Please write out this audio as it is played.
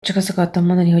Csak azt akartam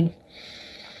mondani, hogy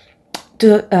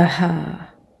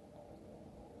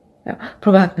ja,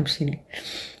 próbálok nem sírni.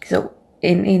 Szóval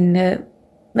én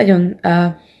nagyon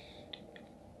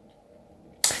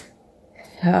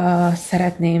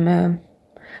szeretném,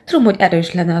 tudom, hogy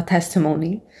erős lenne a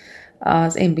testimony,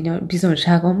 az én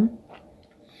bizonyságom,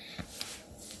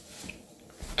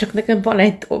 csak nekem van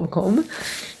egy dolgom,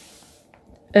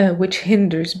 which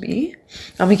hinders me,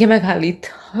 ami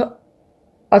megállít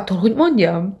attól, hogy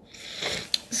mondjam.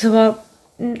 Szóval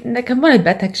nekem van egy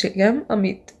betegségem,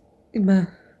 amit már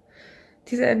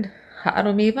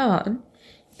 13 éve van.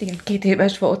 Igen, 2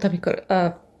 éves volt, amikor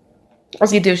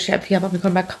az idősebb fiam,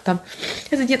 amikor megkaptam.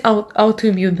 Ez egy ilyen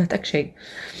autoimmún betegség.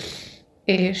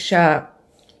 És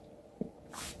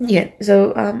igen,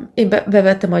 én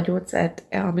bevettem a gyógyszert,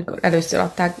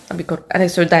 amikor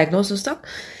először diagnózoztak,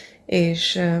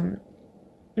 és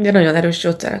de nagyon erős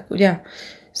gyógyszerek, ugye?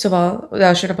 Szóval az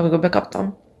első nap, amikor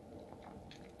bekaptam,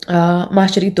 a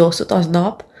második dózot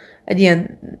aznap egy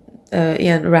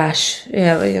ilyen rash,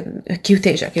 ilyen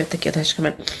kiütések jöttek ki a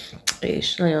testemben,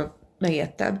 és nagyon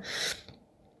megijedtem.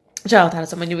 És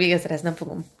elhatározom, hogy még egyszer ezt nem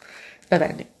fogom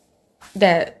bevenni.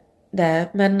 De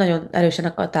mert nagyon erősen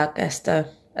akarták ezt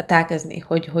tákezni,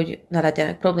 hogy ne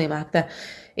legyenek problémák, de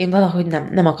én valahogy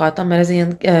nem akartam, mert ez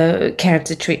ilyen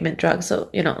cancer treatment drug, so,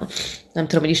 nem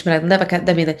tudom, hogy ismerek a neveket,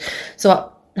 de mindegy.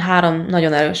 Szóval 3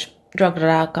 nagyon erős drugra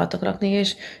rá akartak rakni,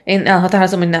 és én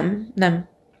elhatározom, hogy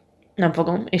nem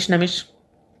fogom, és nem is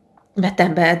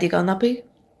vettem be eddig a napig.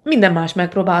 Minden más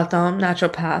megpróbáltam,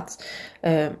 naturopath,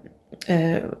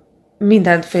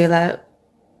 mindenféle,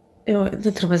 jó, nem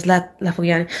tudom, ez le fog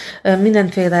járni,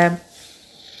 mindenféle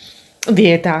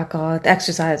diétákat,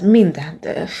 exercise, mindent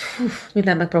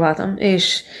megpróbáltam,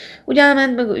 és ugye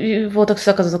elment, meg voltak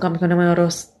szakaszok, amikor nem olyan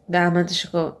rossz, de elment, és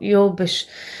akkor jobb, és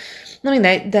na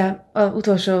mindegy, de az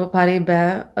utolsó pár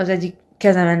évben az egyik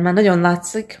kezemen már nagyon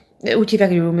látszik, úgy hívják,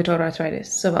 hogy rheumatoid arthritis,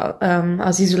 szóval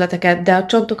az ízületeket, de a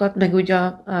csontokat, meg ugye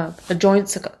a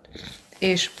jointsokat,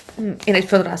 és én egy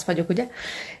földrász vagyok, ugye,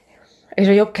 és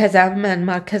a jobb kezemben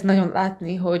már kezd nagyon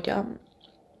látni, hogy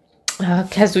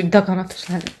kezd úgy daganatos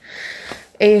lenni.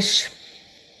 És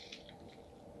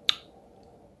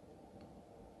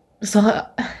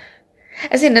szóval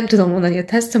ezért nem tudom mondani a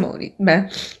testimony,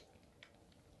 mert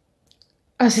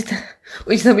azt hittem,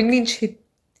 úgy hiszem, hogy nincs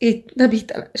itt nem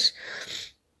hiteles.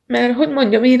 Mert hogy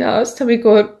mondjam én azt,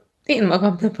 amikor én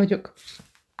magam nem vagyok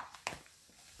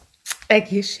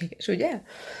egészséges, ugye?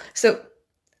 Szóval,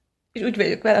 és úgy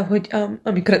vagyok vele, hogy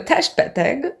amikor a test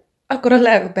beteg, akkor a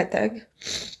lelk beteg.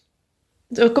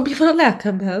 De akkor mi van a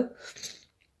lelkemmel?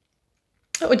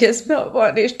 Hogy ez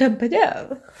van, és nem megy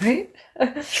el. Right?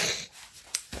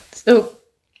 So,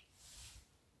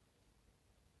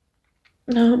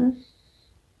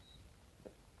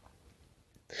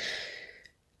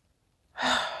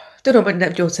 tudom, hogy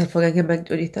nem gyógyszer fog engem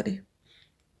meggyógyítani.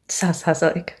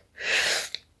 100%.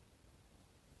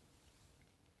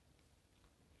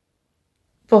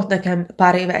 Volt nekem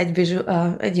pár éve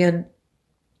egy ilyen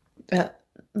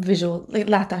visual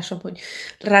látásom, hogy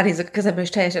ránézek a kezembe, és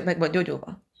teljesen meg van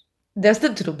gyógyulva. De azt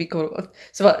nem tudom, mikor volt.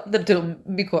 Szóval nem tudom,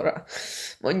 mikorra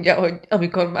mondja, hogy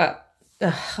amikor már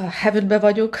a heavenbe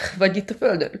vagyok, vagy itt a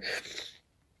földön.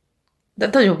 De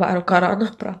nagyon várok arra a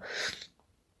napra.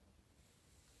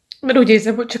 Mert úgy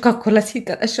érzem, hogy csak akkor lesz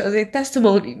hiteles az én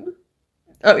testimónim,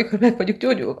 amikor meg vagyok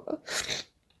gyógyulva.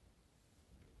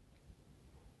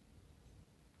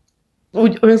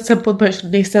 Úgy olyan szempontból is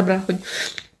néztem rá, hogy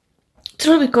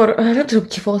tudom, amikor, nem tudom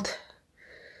ki volt,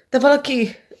 de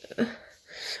valaki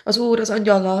az úr az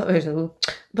angyallal,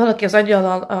 valaki az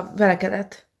angyallal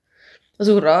velekedett az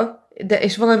úrral,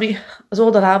 és valami az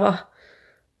oldalába,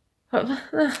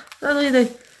 nem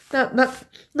mindegy, nem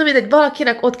mindegy,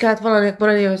 valakinek ott kellett valaminek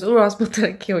mondani, hogy az úr azt mondta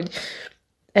neki, hogy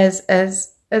ez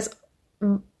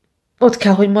ott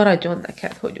kell, hogy maradjon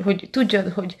neked, hogy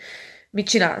tudjad, hogy mit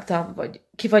csináltam, vagy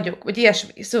ki vagyok, vagy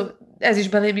ilyesmi. Szóval ez is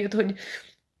belém jut, hogy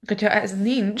hogyha ez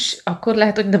nincs, akkor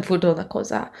lehet, hogy nem fordulnak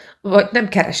hozzá, vagy nem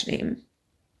keresném.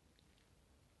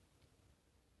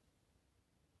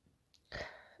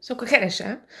 Szóval akkor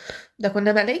keresem, de akkor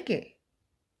nem eléggé.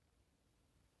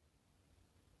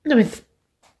 Na mind.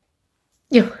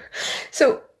 Jó.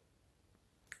 Szóval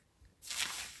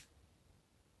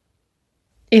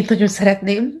én nagyon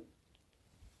szeretném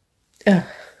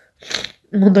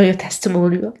mondani a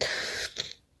testimóniót.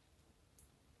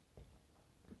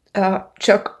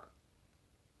 Csak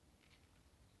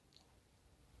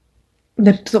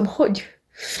nem tudom, hogy.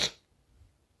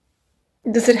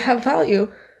 Does it have value?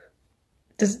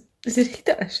 Ezért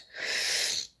hiteles.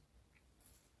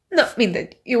 Na,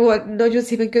 mindegy. Jó, nagyon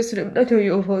szépen köszönöm, nagyon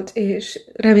jó volt, és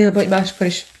remélem, hogy máskor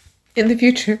is in the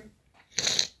future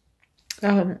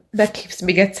meghívsz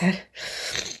még egyszer.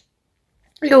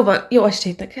 Jó van, jó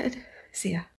estét neked.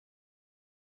 Szia!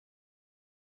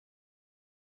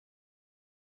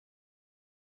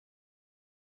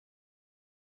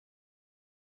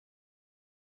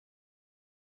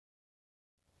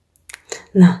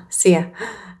 Na, szia!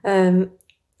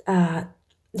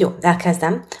 Jó,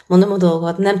 elkezdem. Mondom a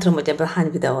dolgot, nem tudom, hogy ebből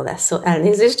hány videó lesz, szóval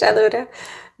elnézést előre,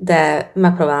 de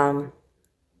megpróbálom,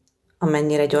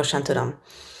 amennyire gyorsan tudom.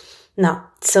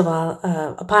 Na, szóval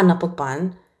a pár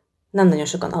napokban nem nagyon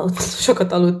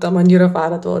sokat aludtam, annyira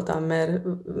fáradt voltam, mert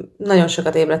nagyon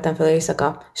sokat ébredtem fel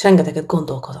éjszaka, és rengeteget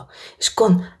gondolkodok. És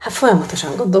hát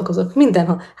folyamatosan gondolkozok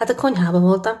mindenhol. Hát a konyhában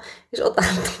voltam, és ott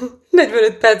álltam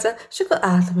 45 percet, és akkor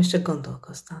álltam, és csak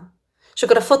gondolkoztam. És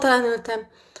akkor a fotelán ültem,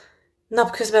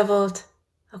 napközben volt,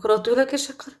 akkor ott ülök, és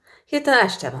akkor hirtelen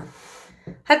este van.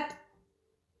 Hát,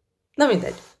 na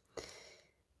mindegy.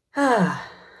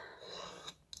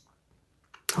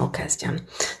 Hol kezdjem?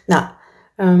 Na,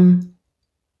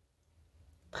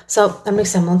 szóval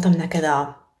emlékszem, mondtam neked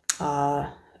a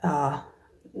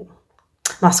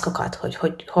maszkokat,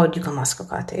 hogy hordjuk a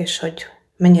maszkokat, és hogy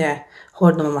mennyire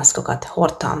hordom a maszkokat,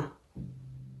 hordtam.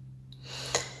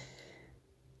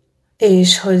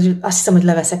 És hogy azt hiszem, hogy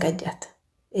leveszek egyet,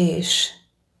 és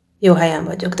jó helyen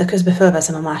vagyok, de közben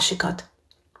fölveszem a másikat.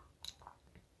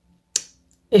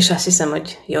 És azt hiszem,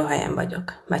 hogy jó helyen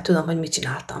vagyok, mert tudom, hogy mit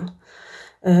csináltam.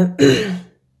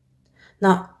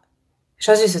 Na, és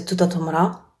az jutott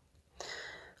tudatomra,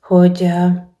 hogy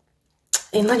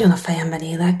én nagyon a fejemben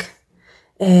élek.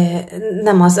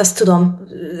 Nem azt tudom.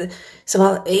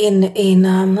 Szóval én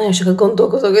nagyon sokat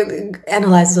gondolkodok,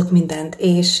 analyzizok mindent,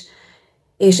 és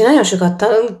én nagyon sokat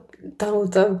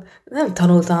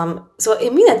tanultam, szóval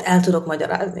én mindent el tudok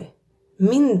magyarázni.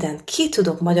 Mindent ki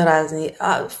tudok magyarázni.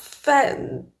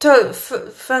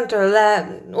 Föntről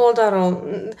le, oldalról,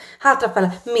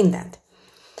 hátrafele, mindent.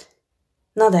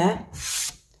 Na de,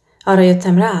 arra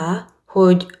jöttem rá,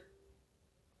 hogy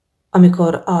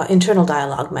amikor a internal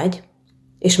dialogue megy,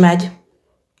 és megy,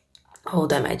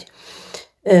 de megy,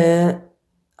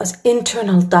 az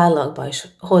internal dialogue-ba is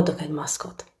hordok egy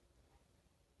maszkot.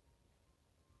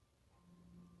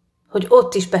 Hogy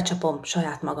ott is becsapom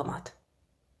saját magamat.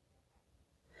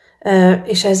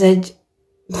 És ez egy...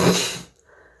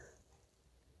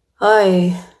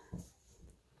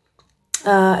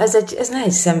 ez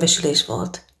nehéz szembesülés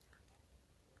volt.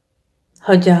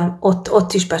 Hogy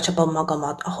ott is becsapom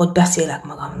magamat, ahogy beszélek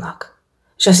magamnak.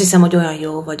 És azt hiszem, hogy olyan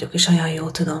jó vagyok, és olyan jó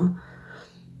tudom.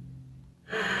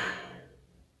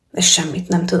 És semmit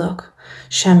nem tudok.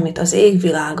 Semmit az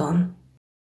égvilágon.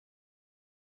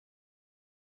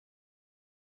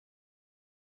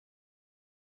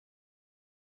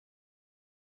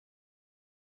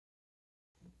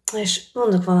 És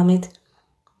mondok valamit.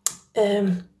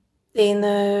 Én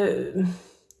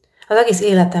az egész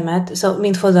életemet, szóval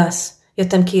mint fodrász,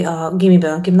 jöttem ki a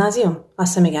gimnázium, azt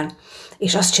hiszem igen,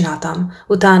 és azt csináltam.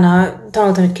 Utána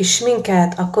tanultam egy kis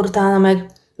sminket, akkor utána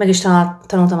meg is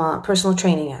tanultam a personal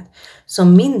traininget.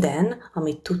 Szóval minden,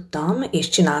 amit tudtam és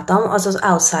csináltam, az az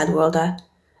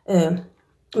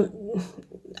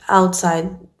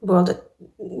outside world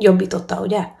jobbította,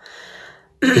 ugye?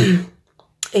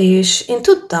 És én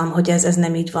tudtam, hogy ez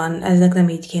nem így van, eznek nem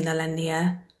így kéne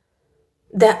lennie.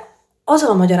 De azzal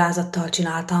a magyarázattal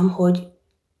csináltam, hogy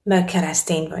mert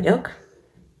keresztény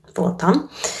voltam,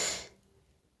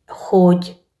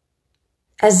 hogy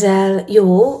ezzel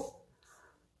jó,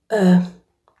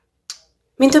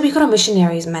 mint amikor a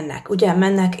missionaries mennek, ugye?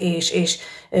 Mennek és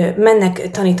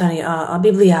mennek tanítani a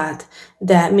Bibliát,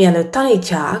 de mielőtt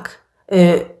tanítják,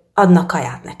 adnak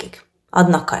kaját nekik.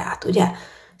 Adnak kaját, ugye?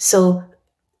 Szóval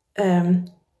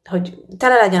hogy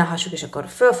tele legyen a hasuk, és akkor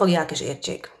fölfogják és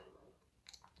értsék.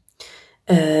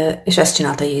 És ezt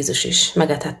csinálta Jézus is,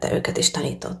 megetette őket, és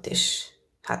tanított, és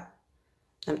hát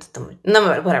nem tudtam, hogy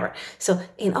whatever. Szóval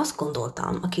én azt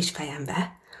gondoltam a kis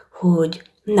fejembe,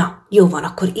 hogy na, jó van,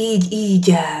 akkor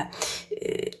így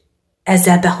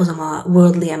ezzel behozom a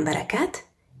worldly embereket,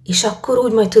 és akkor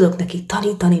úgy majd tudok neki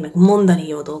tanítani, meg mondani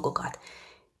jó dolgokat.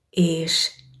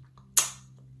 És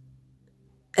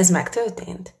ez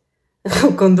megtörtént.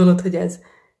 Gondolod, hogy ez...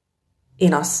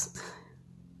 Én azt...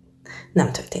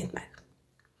 Nem történt meg.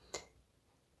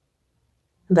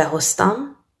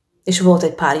 Behoztam, és volt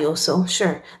egy pár jó szó,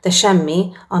 sure, de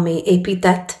semmi, ami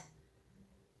épített,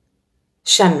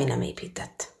 semmi nem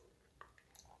épített.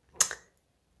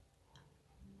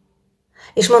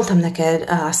 És mondtam neked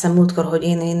aztán múltkor, hogy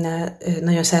én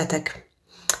nagyon szeretek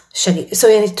Szóval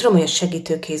én tudom, hogy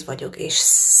segítőkéz vagyok, és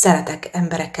szeretek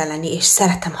emberekkel lenni, és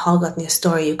szeretem hallgatni a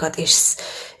sztoriukat, és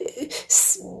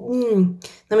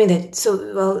na mindegy,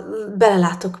 szóval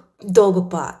belelátok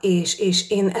dolgokba, és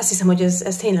én ezt hiszem, hogy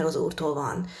ez tényleg az Úrtól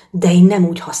van, de én nem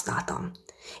úgy használtam.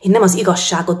 Én nem az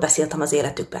igazságot beszéltem az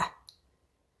életükbe.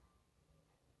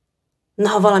 Na,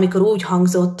 ha valamikor úgy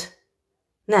hangzott,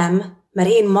 nem, mert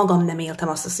én magam nem éltem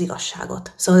azt az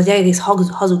igazságot. Szóval egy egész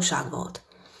hazugság volt.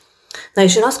 Na,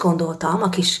 és én azt gondoltam a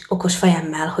kis okos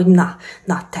fejemmel, hogy na,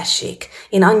 tessék,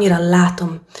 én annyira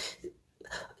látom,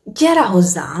 gyere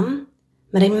hozzám,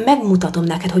 mert én megmutatom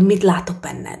neked, hogy mit látok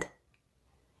benned.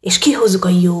 És kihozzuk a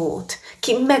jót,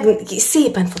 ki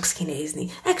szépen fogsz kinézni,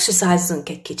 exercise-zunk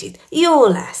egy kicsit, jó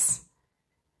lesz.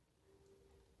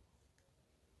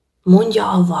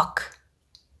 Mondja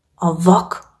a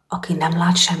vak, aki nem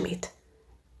lát semmit.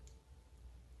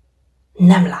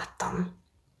 Nem láttam.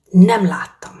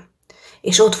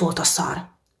 És ott volt a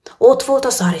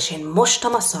szar. És én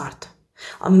mostam a szart.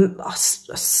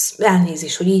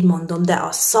 Elnézést, hogy így mondom, de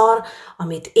a szar,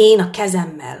 amit én a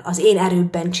kezemmel, az én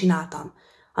erőbben csináltam,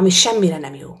 ami semmire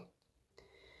nem jó.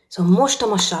 Szóval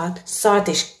mostam a szart,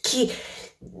 és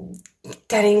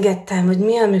teringettem, hogy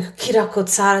mi, amikor kirakott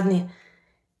száradni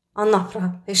a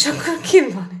napra, és akkor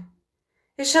kim van.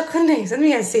 És akkor nézed,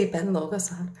 milyen szépen lóg a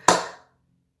szar.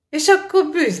 És akkor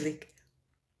bűzlik.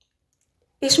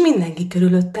 És mindenki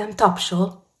körülöttem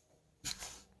tapsol.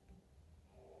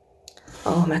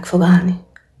 Meg fog állni.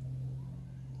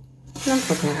 Nem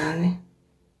fog megállni.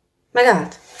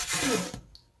 Megállt.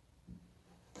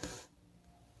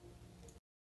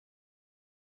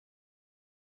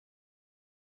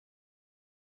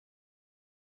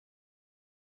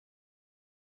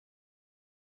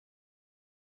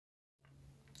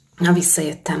 Na,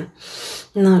 visszajöttem.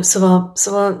 Na, szóval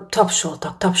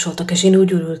tapsoltak, és én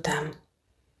úgy ürültem.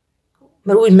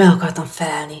 Mert úgy meg akartam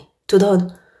felelni.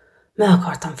 Tudod? Meg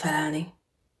akartam felelni.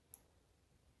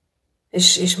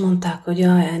 És mondták, hogy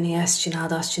jaj, Annie, ezt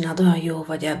csináld, azt csináld, olyan jó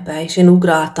vagy ebbe. És én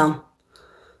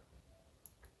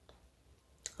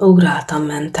ugráltam,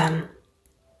 mentem.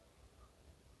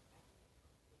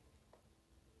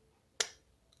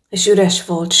 És üres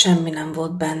volt, semmi nem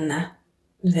volt benne.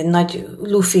 Ez egy nagy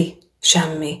lufi,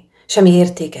 semmi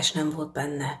értékes nem volt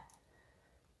benne.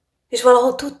 És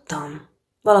valahol tudtam.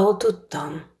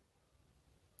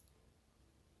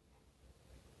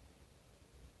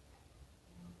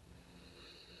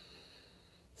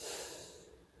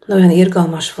 De olyan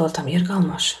irgalmas voltam,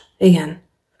 igen.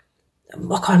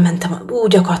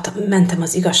 Mentem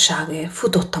az igazságért,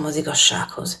 futottam az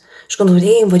igazsághoz. És gondolom,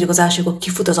 hogy én vagyok az első,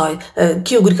 aki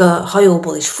kiugrik a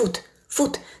hajóból, és fut.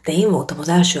 De én voltam az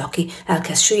első, aki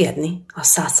elkezd süllyedni, a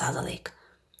 100%.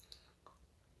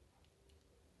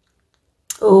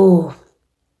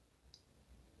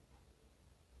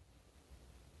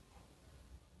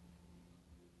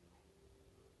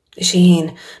 És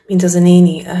én, mint az a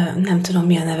néni, nem tudom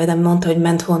milyen neve, de mondta, hogy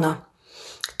ment volna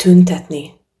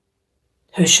tüntetni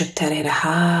hősök terére.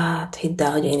 Hát, hidd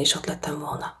el, hogy én is ott lettem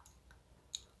volna.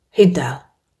 Hidd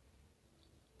el.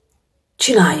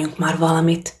 Csináljunk már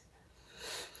valamit.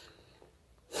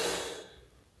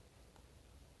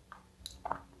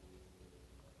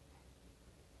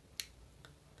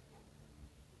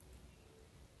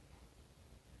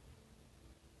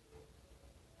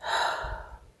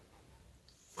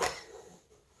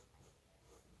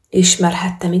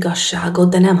 Ismerhettem igazságot,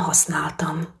 de nem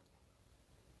használtam.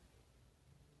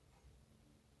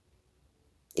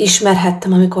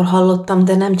 Ismerhettem, amikor hallottam,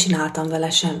 de nem csináltam vele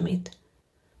semmit.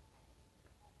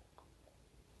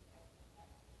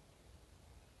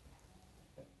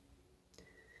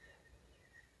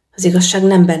 Az igazság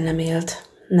nem bennem élt,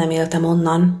 nem éltem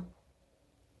onnan.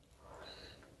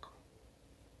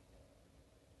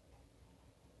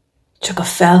 Csak a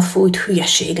felfújt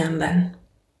hülyeségemben.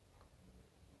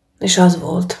 És az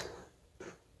volt.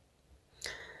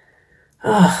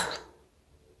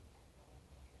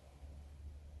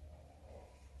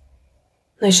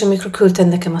 Na és amikor küldted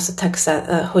nekem azt a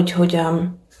textet,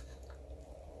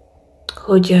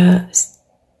 hogy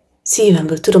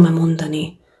szívemből tudom-e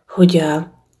mondani, hogy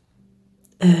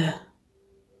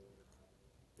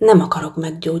nem akarok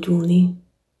meggyógyulni.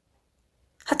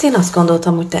 Hát én azt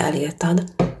gondoltam, hogy te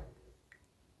elírtad.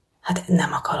 Hát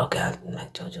nem akarok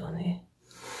meggyógyulni.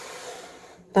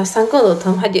 De aztán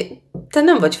gondoltam, hogy te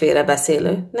nem vagy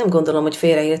félrebeszélő. Nem gondolom, hogy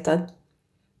félreírtad.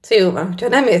 Szóval jó van, hogyha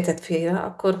nem érted félre,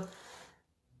 akkor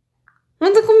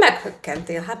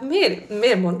meghökkentél. Hát miért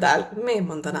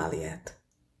mondanál ilyet?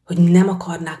 Hogy nem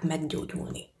akarnák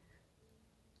meggyógyulni.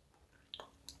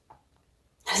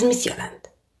 Ez mit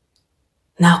jelent?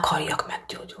 Ne akarjak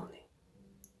meggyógyulni.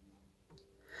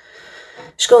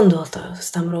 És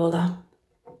gondolkoztam róla.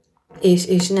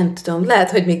 És nem tudom, lehet,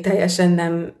 hogy még teljesen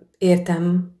nem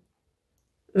értem,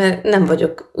 mert nem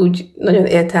vagyok úgy nagyon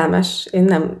értelmes. Én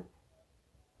nem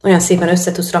olyan szépen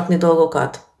össze tudsz rakni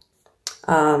dolgokat,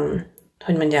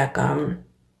 hogy mondják,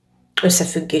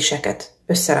 összefüggéseket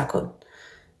összerakod,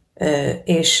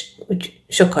 és úgy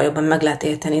sokkal jobban meg lehet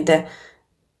érteni, de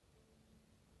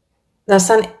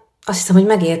aztán azt hiszem, hogy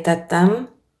megértettem,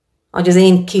 hogy az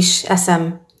én kis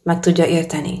eszem meg tudja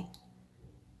érteni.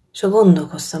 És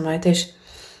gondolkoztam rajta, és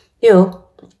jó,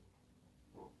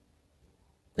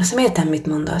 azt értem, mit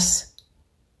mondasz.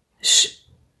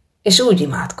 És úgy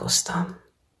imádkoztam.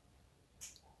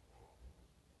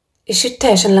 És így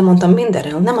teljesen lemondtam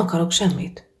mindenről, nem akarok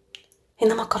semmit. Én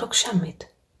nem akarok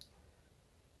semmit.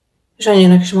 És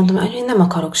anyjának is mondtam, hogy én nem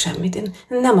akarok semmit, én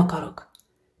nem akarok.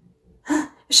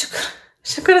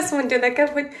 És akkor azt mondja nekem,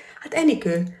 hogy hát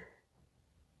Enikő,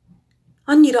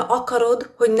 annyira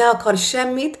akarod, hogy ne akarj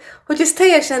semmit, hogy ez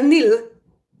teljesen nil.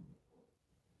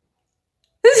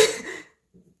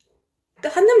 De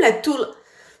hát nem lehet túl...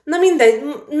 Na mindegy,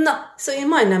 na, szóval én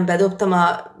majdnem bedobtam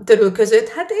a törülközőt,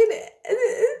 hát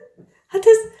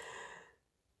ez...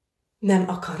 Nem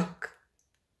akarok.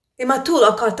 Én már túl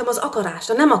akartam az akarást,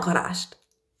 a nem akarást.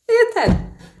 Érted?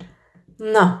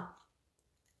 Na,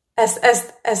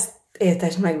 ezt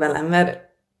értesd meg velem, mert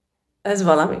ez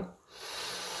valami.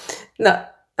 Na,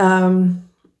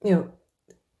 jó.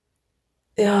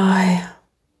 Jaj.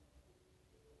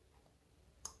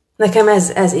 Nekem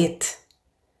ez itt.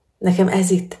 Nekem ez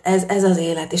itt. Ez az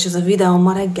élet. És ez a videó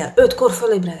ma reggel. 5-kor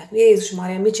fölébredek. Jézus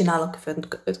Mária, mit csinálok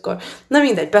 5-kor? Na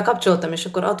mindegy, bekapcsoltam, és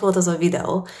akkor ott volt az a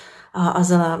videó.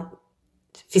 Azzal a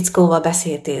fickóval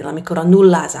beszéltél, amikor a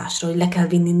nullázásról, hogy le kell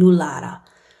vinni nullára.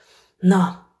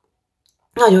 Na,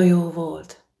 nagyon jó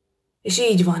volt. És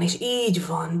így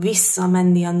van,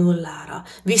 visszamenni a nullára,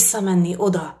 visszamenni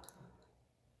oda,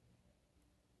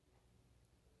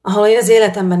 ahol én az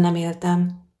életemben nem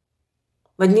éltem,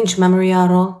 vagy nincs memory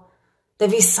arról, de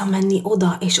visszamenni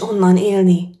oda, és onnan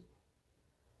élni.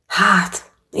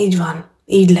 Hát, így van,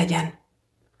 így legyen.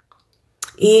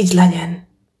 Így legyen.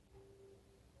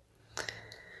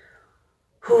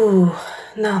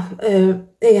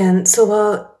 Igen,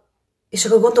 szóval, és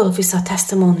akkor gondolok vissza a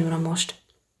testimoniumra most.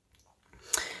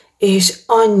 És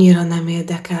annyira nem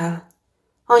érdekel,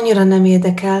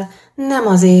 nem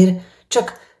azért,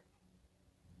 csak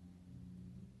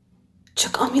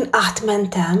amin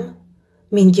átmentem,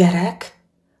 mint gyerek,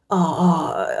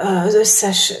 az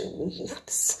összes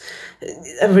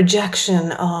rejection,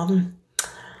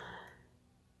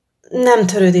 nem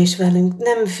törődés velünk,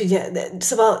 nem figyel,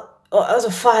 szóval az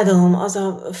a fájdalom, az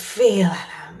a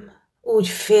félelem, úgy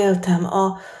féltem,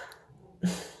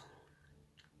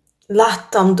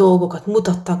 láttam dolgokat,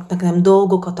 mutattak nekem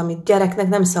dolgokat, amit gyereknek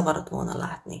nem szabadott volna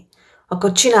látni.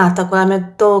 Akkor csináltak valami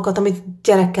dolgokat, amit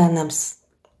gyerekkel nem.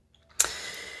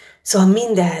 Szóval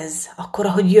mindez, akkor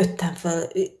ahogy jöttem fel,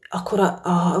 akkor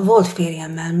a volt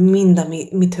férjemmel mind,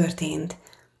 ami történt,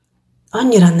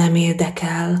 annyira nem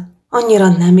érdekel,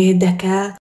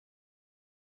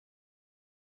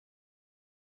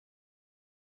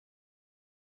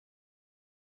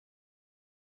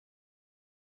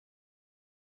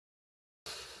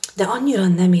 de annyira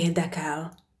nem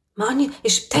érdekel.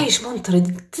 És te is mondtad,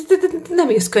 hogy te nem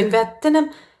írsz könyvet, te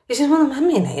nem... És én mondom, hát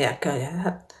miért ne írjak könyvet?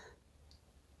 Hát,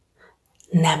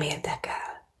 nem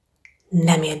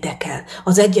érdekel.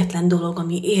 Az egyetlen dolog,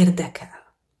 ami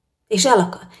érdekel. És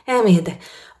elmérdek.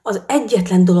 Az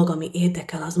egyetlen dolog, ami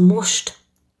érdekel, az most.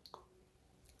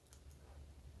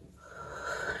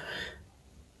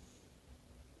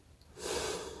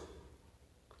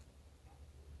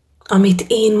 Amit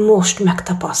én most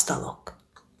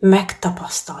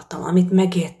megtapasztaltam, amit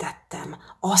megértettem,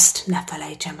 azt ne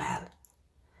felejtsem el.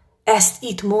 Ezt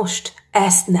itt most,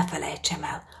 ezt ne felejtsem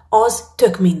el. Az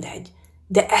tök mindegy,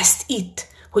 de ezt itt,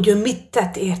 hogy ő mit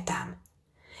tett értem,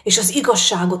 és az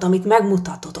igazságot, amit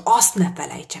megmutatott, azt ne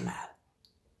felejtsem el.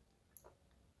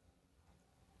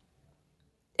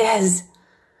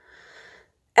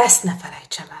 Ezt ne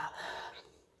felejtsem el.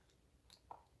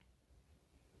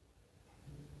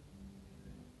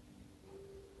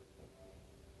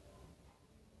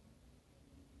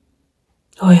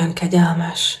 Olyan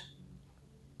kegyelmes,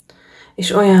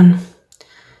 és olyan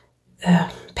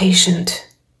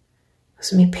patient. Az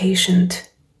mi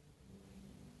patient?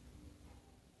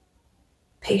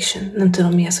 Patient, nem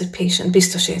tudom mi az, hogy patient,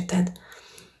 biztos érted.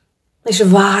 És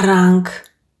vár ránk.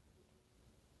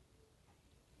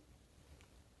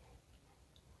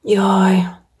 Jaj,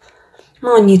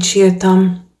 annyit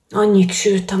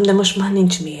sírtam, de most már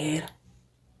nincs miért.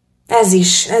 Ez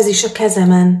is a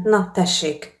kezemen. Na,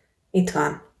 tessék. Itt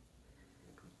van.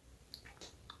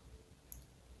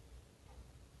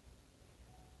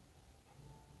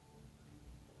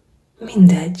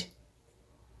 Mindegy.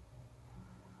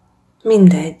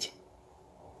 Mindegy.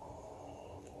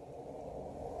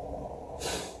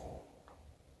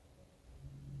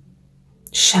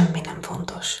 Semmi nem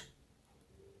fontos.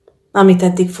 Amit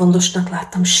eddig fontosnak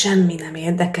láttam, semmi nem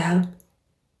érdekel.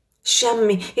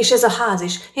 Semmi. És ez a ház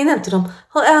is. Én nem tudom,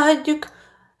 ha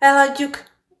eladjuk,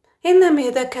 én nem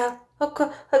érdekel,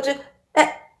 akkor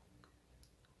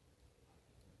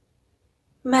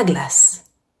meg lesz.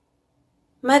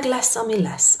 Meg lesz, ami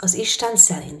lesz, az Isten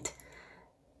szerint.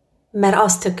 Mert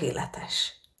az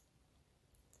tökéletes.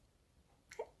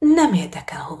 Nem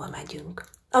érdekel, hova megyünk.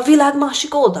 A világ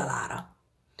másik oldalára.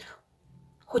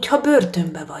 Hogyha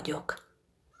börtönbe vagyok.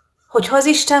 Hogyha az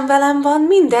Isten velem van,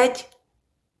 mindegy.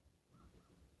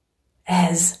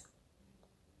 Ez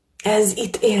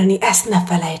itt élni, ezt ne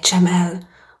felejtsem el,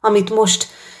 amit most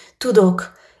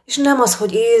tudok. És nem az,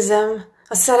 hogy érzem,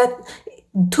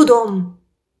 tudom,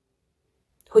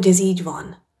 hogy ez így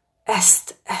van.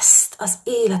 Ezt az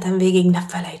életem végig ne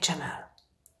felejtsem el.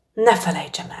 Ne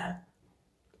felejtsem el.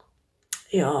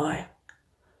 Jaj.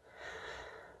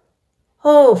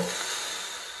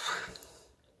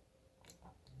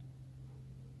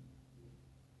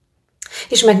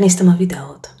 És megnéztem a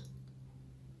videót.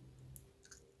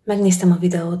 Megnéztem a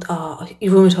videót a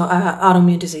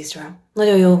autoimmune disease-ről.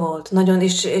 Nagyon jó volt, nagyon,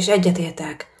 és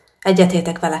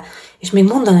egyetértek vele. És még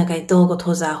mondanak egy dolgot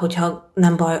hozzá, hogyha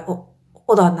nem baj,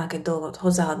 odaadnak egy dolgot,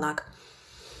 hozzáadnak.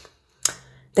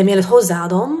 De mielőtt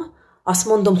hozzáadom, azt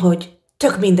mondom, hogy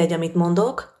tök mindegy, amit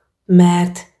mondok,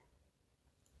 mert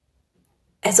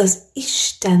ez az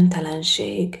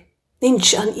istentelenség.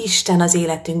 Nincsen Isten az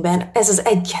életünkben, ez az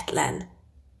egyetlen.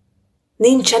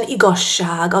 Nincsen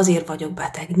igazság, azért vagyok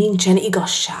beteg, nincsen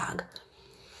igazság.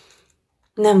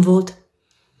 Nem volt.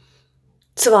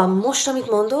 Szóval most, amit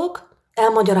mondok,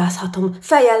 elmagyarázhatom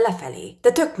fejjel lefelé,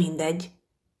 de tök mindegy.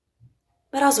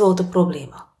 Mert az volt a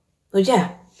probléma.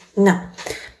 Ugye? Na.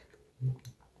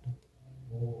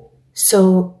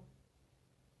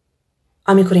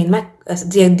 Amikor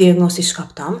én diagnózist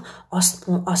kaptam,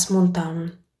 azt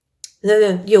mondtam,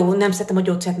 jó, nem szedtem a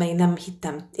gyógyszert, mert én nem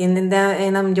hittem.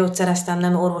 Én nem gyógyszereztem,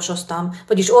 nem orvosoztam.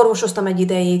 Vagyis orvosoztam egy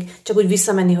ideig, csak úgy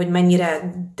visszamenni, hogy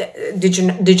mennyire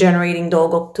degenerating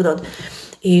dolgok, tudod.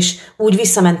 És úgy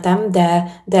visszamentem,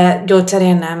 de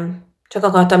gyógyszerén nem. Csak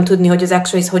akartam tudni, hogy az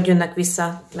x-rays hogy jönnek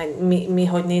vissza, meg mi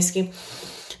hogy néz ki.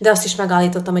 De azt is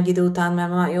megállítottam egy idő után, mert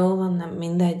már jó van, nem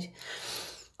mindegy.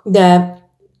 De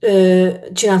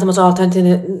csináltam az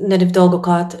alternatív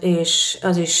dolgokat, és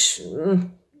az is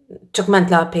csak ment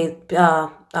le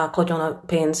a kagyon a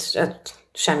pénz,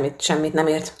 semmit nem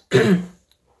ért.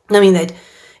 Na mindegy.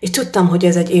 És tudtam, hogy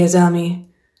ez egy érzelmi,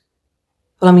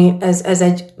 valami, ez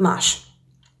egy más.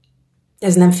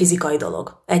 Ez nem fizikai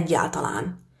dolog,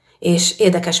 egyáltalán. És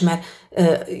érdekes, mert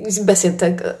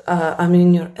beszéltek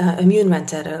immune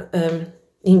rendszerről,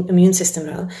 immune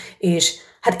systemről, és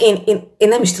hát én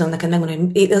nem is tudom neked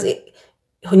megmondani,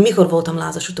 hogy mikor voltam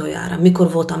lázas utoljára,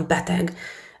 mikor voltam beteg,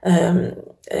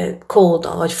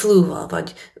 cold-al, vagy flu-val,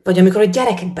 vagy amikor a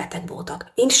gyerekek beteg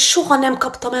voltak. Én soha nem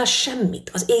kaptam el semmit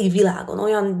az égvilágon,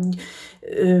 olyan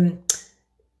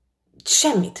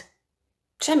semmit.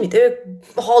 Ők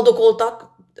haldokoltak,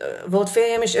 volt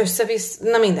férjem, és összevisz,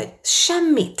 na mindegy.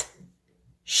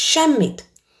 Semmit.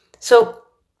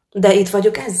 De itt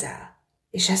vagyok ezzel.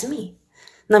 És ez mi?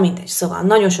 Na mindegy. Szóval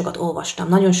nagyon sokat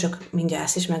olvastam, mindjárt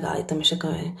ezt is megállítom, és akkor,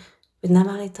 hogy nem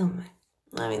állítom meg?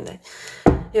 Na mindegy.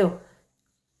 Jó.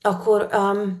 Akkor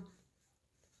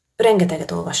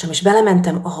rengeteget olvastam, és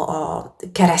belementem a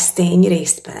keresztény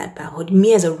részben ebben, hogy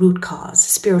mi ez a root cause,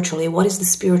 spiritually, what is the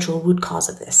spiritual root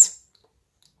cause of this?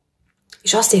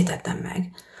 És azt értettem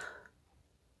meg,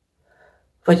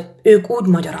 vagy ők úgy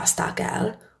magyarázták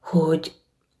el, hogy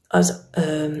az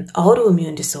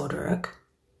autoimmune disorderök,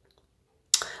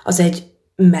 az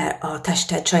mert a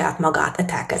tested saját magát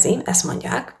etelkezi, ezt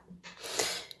mondják,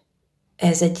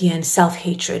 ez egy ilyen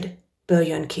self-hatred-ből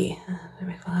jön ki.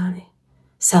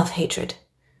 Self-hatred,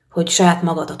 hogy saját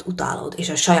magadat utálod, és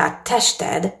a saját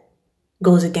tested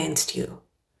goes against you.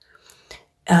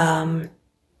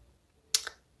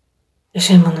 És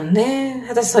én mondom,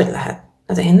 hát ez hogy lehet?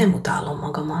 Hát én nem utálom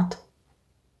magamat.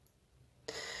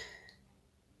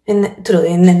 Én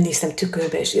nem néztem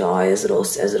tükörbe, és jaj, ez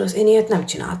rossz. Én ilyet nem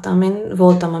csináltam. Én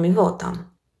voltam, ami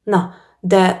voltam. Na,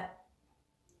 de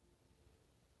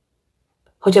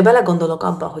hogyha belegondolok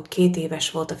abba, hogy 2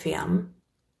 éves volt a fiam,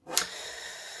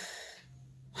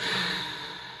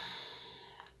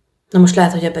 na most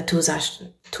lehet, hogy ebbe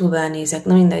túlba nézek,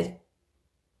 na mindegy.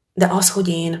 De az, hogy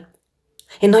én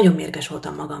nagyon mérges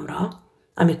voltam magamra,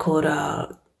 amikor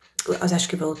az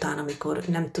esküvő után, amikor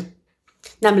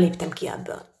nem léptem ki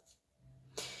ebből.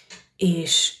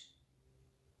 És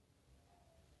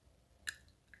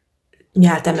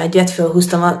nyeltem egyet,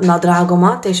 fölhúztam a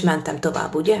nadrágomat, és mentem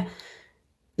tovább, ugye?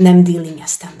 Nem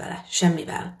dealingeztem vele,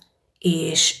 semmivel.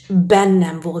 És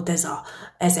bennem volt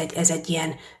ez egy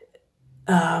ilyen,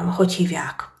 hogy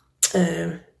hívják?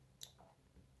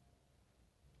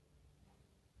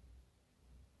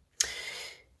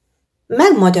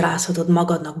 Megmagyarázhatod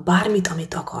magadnak bármit,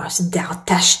 amit akarsz, de a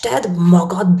tested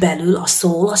magad belül, a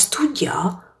szól, az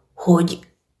tudja,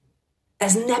 hogy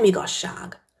ez nem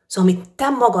igazság. Szóval, amit te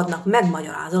magadnak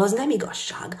megmagyarázol, az nem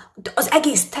igazság. Az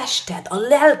egész tested, a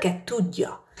lelked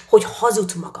tudja, hogy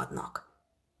hazudsz magadnak.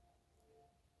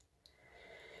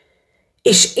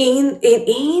 És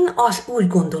én azt úgy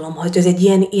gondolom, hogy ez egy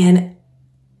ilyen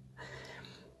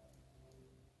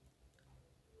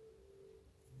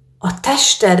a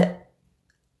tested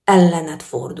ellened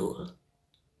fordul.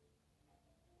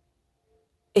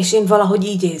 És én valahogy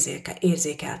így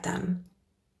érzékeltem.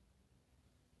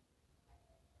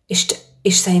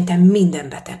 És szerintem minden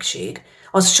betegség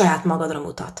az saját magadra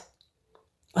mutat.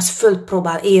 Az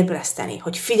fölpróbál ébreszteni,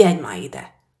 hogy figyelj már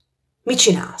ide. Mit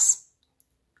csinálsz?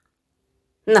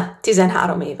 Na,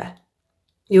 13 éve.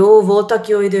 Jó, voltak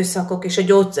jó időszakok, és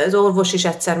az orvos is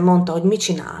egyszer mondta, hogy mit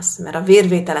csinálsz, mert a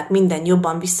vérvételek minden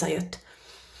jobban visszajött.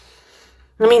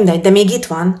 Na mindegy, de még itt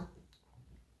van.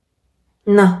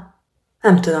 Na,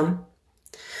 nem tudom.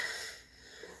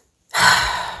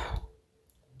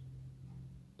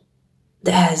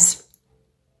 De ez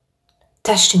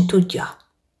testünk tudja.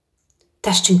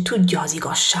 Testünk tudja az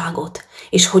igazságot,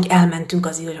 és hogy elmentünk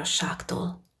az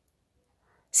igazságtól.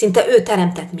 Szinte ő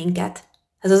teremtett minket.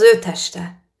 Ez az ő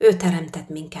teste. Ő teremtett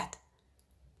minket.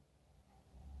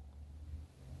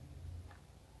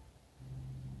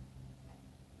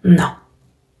 Na.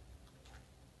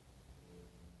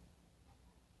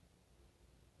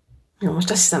 Jó, most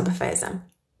azt hiszem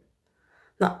befejezem.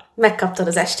 Na, megkaptad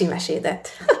az esti mesédet.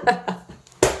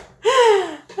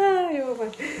 Jó van.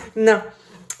 Na,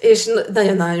 és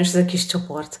nagyon-nagyon is ez a kis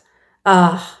csoport.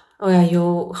 Olyan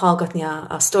jó hallgatni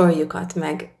a sztoriukat,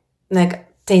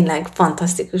 meg tényleg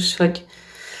fantasztikus, hogy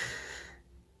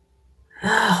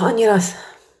annyira...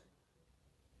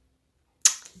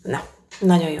 Na,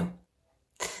 nagyon jó.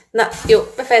 Na, jó,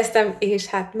 befejeztem, és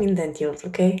hát mindent jót,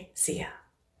 oké? Szia!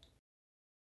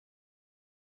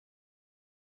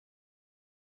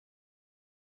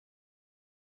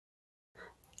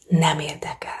 Nem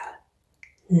érdekel.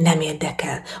 Nem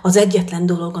érdekel. Az egyetlen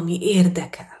dolog, ami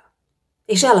érdekel.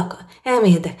 És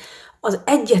az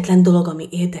egyetlen dolog, ami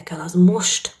érdekel, az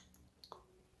most.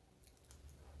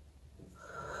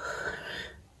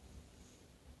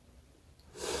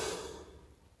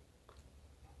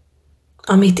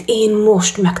 Amit én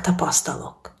most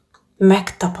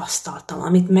megtapasztaltam,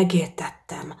 amit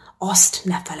megértettem, azt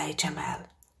ne felejtsem el.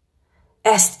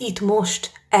 Ezt itt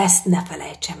most, ezt ne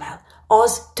felejtsem el.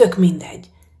 Az tök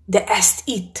mindegy. De ezt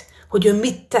itt, hogy ő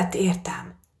mit tett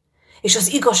értem. És az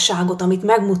igazságot, amit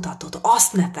megmutatott,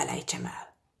 azt ne felejtsem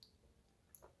el.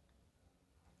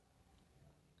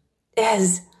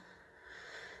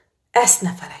 Ezt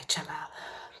ne felejtsem el.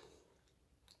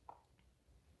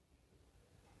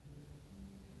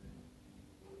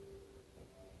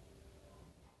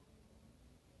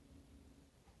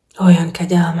 Olyan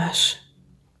kegyelmes,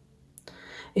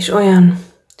 és olyan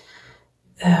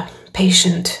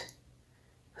patient.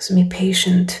 Az mi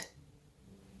patient?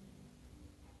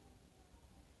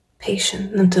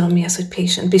 Patient, nem tudom mi az, hogy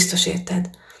patient, biztos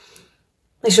érted.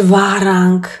 És vár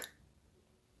ránk.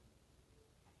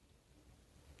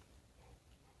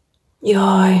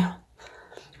 Jaj,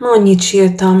 annyit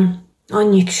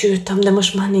sírtam, de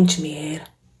most már nincs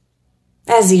miért.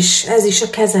 Ez is a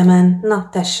kezemen. Na,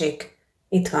 tessék,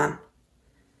 itt van.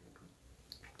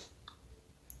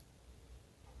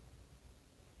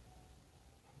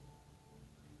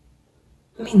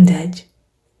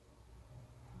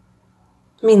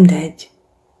 Mindegy.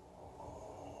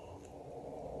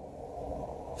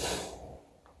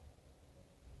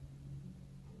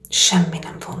 Semmi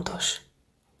nem fontos.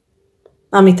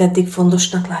 Amit eddig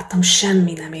fontosnak láttam,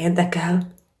 semmi nem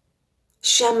érdekel.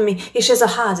 Semmi. És ez a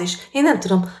ház is. Én nem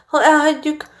tudom, ha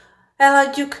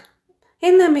elhagyjuk,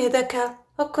 én nem érdekel,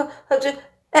 akkor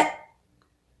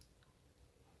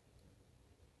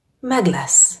meg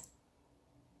lesz.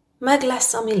 Meg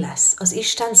lesz, ami lesz, az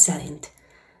Isten szerint.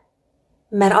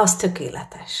 Mert az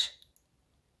tökéletes.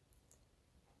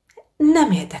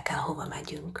 Nem érdekel, hova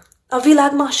megyünk. A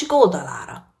világ másik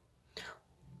oldalára.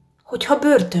 Hogyha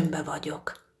börtönbe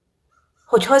vagyok.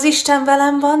 Hogyha az Isten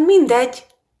velem van, mindegy.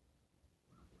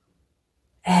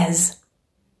 Ez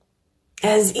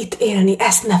itt élni,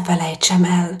 ezt ne felejtsem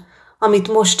el, amit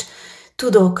most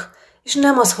tudok, és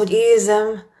nem az, hogy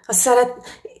érzem,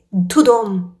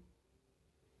 tudom,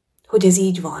 hogy ez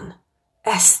így van.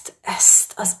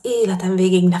 Ezt az életem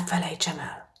végig ne felejtsem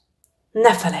el.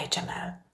 Ne felejtsem el.